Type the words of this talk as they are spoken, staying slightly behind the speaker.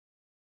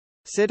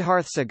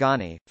Siddharth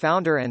Sagani,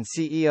 founder and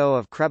CEO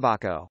of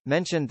Krebako,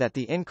 mentioned that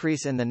the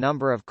increase in the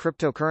number of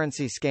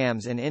cryptocurrency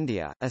scams in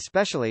India,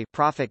 especially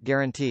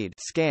profit-guaranteed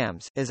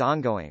scams, is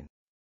ongoing.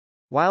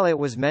 While it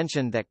was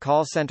mentioned that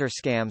call center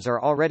scams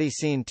are already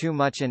seen too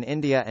much in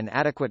India and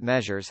adequate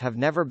measures have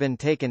never been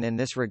taken in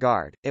this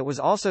regard, it was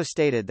also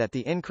stated that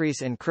the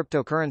increase in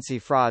cryptocurrency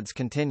frauds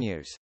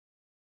continues.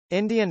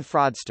 Indian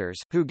fraudsters,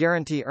 who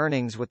guarantee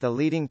earnings with the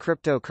leading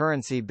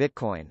cryptocurrency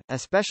Bitcoin,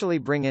 especially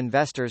bring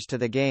investors to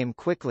the game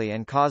quickly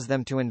and cause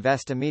them to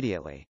invest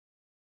immediately.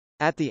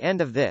 At the end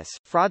of this,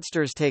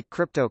 fraudsters take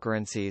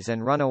cryptocurrencies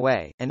and run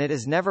away, and it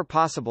is never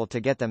possible to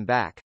get them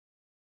back.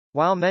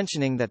 While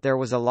mentioning that there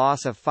was a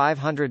loss of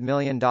 $500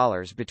 million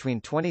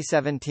between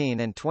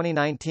 2017 and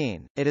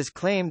 2019, it is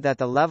claimed that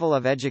the level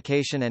of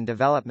education and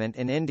development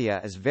in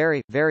India is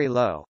very, very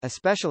low,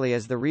 especially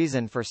as the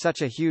reason for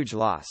such a huge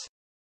loss.